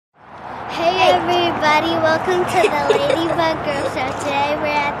everybody, welcome to the Ladybug Girl Show. Today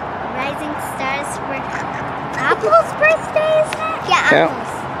we're at Rising Stars for Apple's birthday, isn't it? Yeah,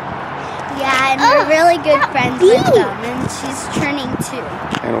 Apple's. Yeah, and we're really good friends with them, and she's turning 2.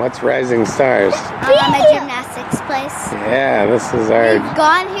 And what's Rising Stars? A gymnastics place. Yeah, this is our... We've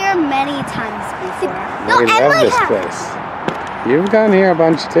gone here many times before. We love this place. You've gone here a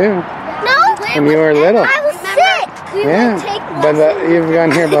bunch too. No, when you were little. I was sick. But you've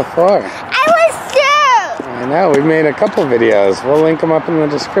gone here before. I was sick. I know, we made a couple videos. We'll link them up in the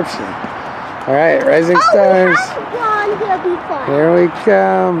description. Alright, Rising Stars. Here we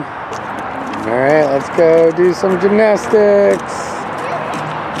come. Alright, let's go do some gymnastics.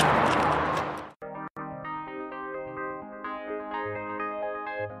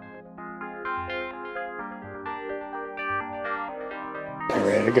 You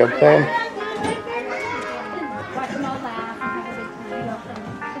ready to go play?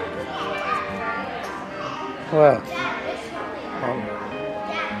 What?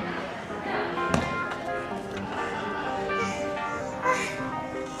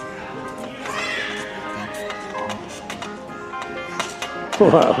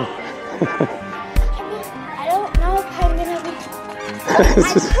 Wow. I don't know if I'm gonna be. I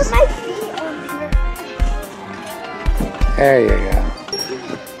put my feet on here. There you go.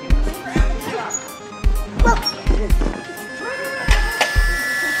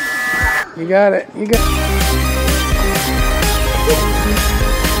 You got it. You got it.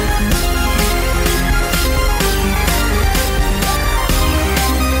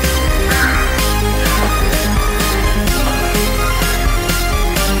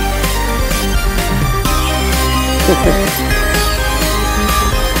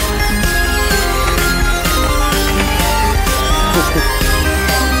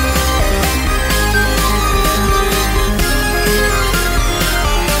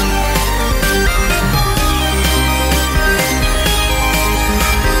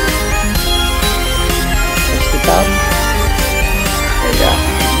 Up. There you go.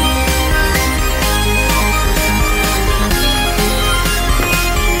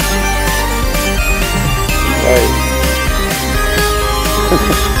 Right.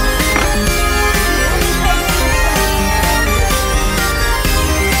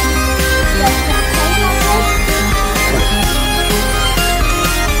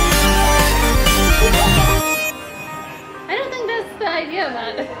 I don't think that's the idea of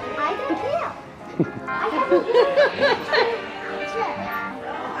that. I don't know.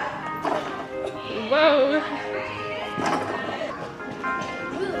 Whoa.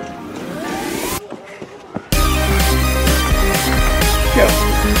 Go.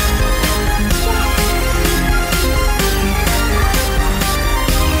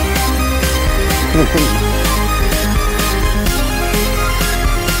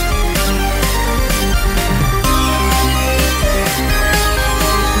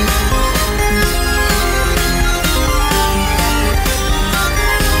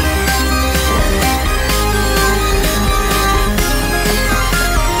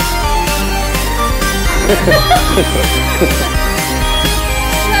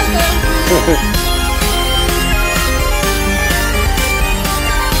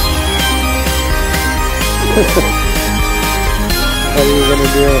 What are you going to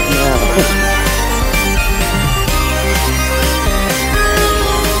do now?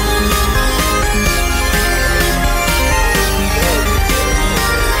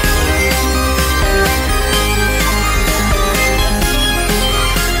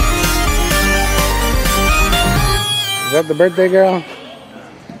 Is that the birthday girl?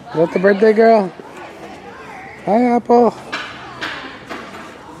 Is that the birthday girl? Hi, Apple.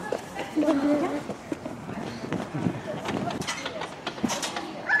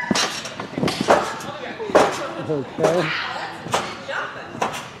 Okay.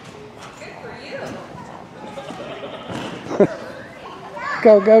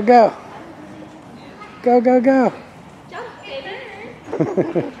 Go, go, go. Go, go, go. Jump,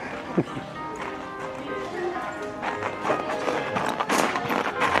 baby.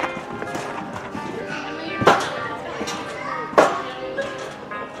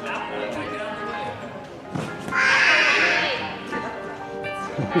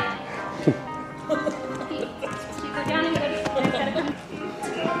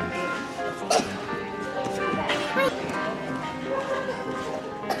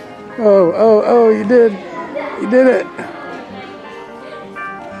 Oh, oh, oh, you did. You did it.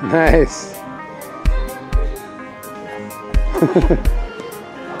 Nice.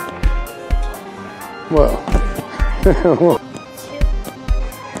 Whoa.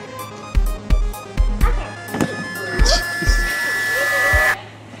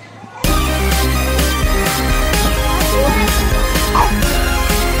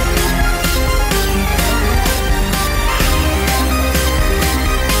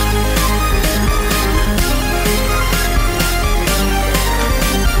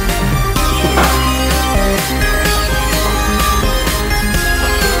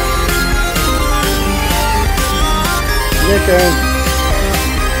 chicken.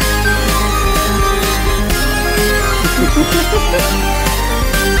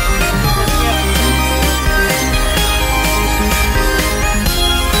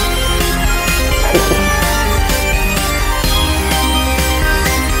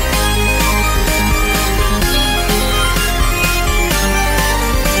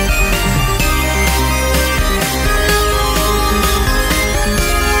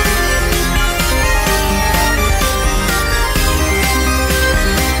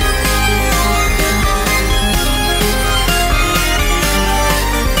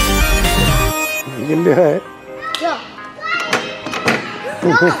 You can do it. Go. Go.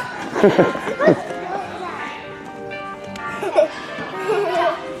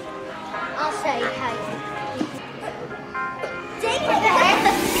 I'll show you how to. Take it back.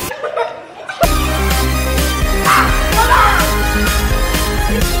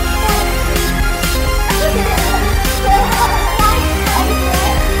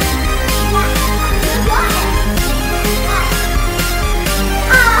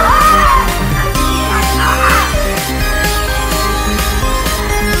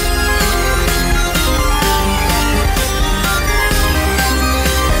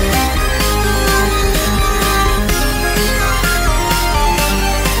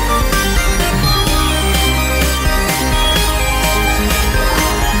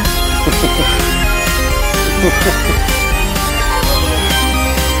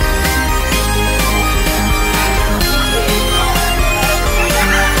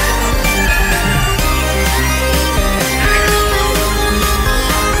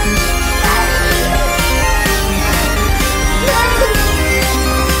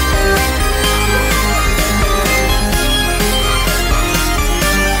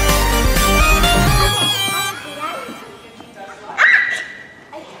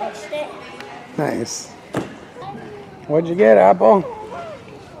 Nice. What'd you get, Apple?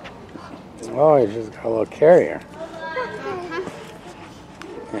 Oh, you just got a little carrier.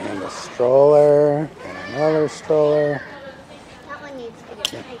 And a stroller. And another stroller. That one needs to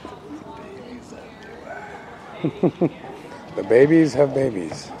get The babies have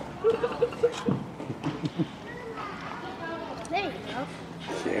babies. There you go.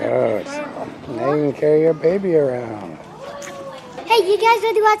 Cute. Now you can carry your baby around. Hey, you guys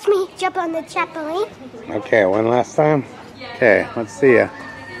want to watch me jump on the trampoline? Okay, one last time. Okay, let's see ya.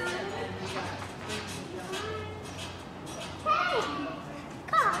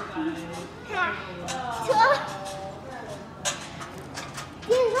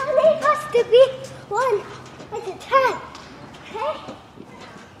 There's only supposed to be one at a time. Okay?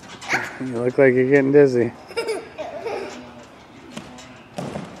 You look like you're getting dizzy.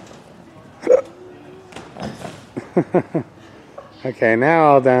 Okay, now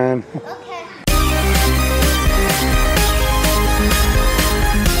all done. Okay.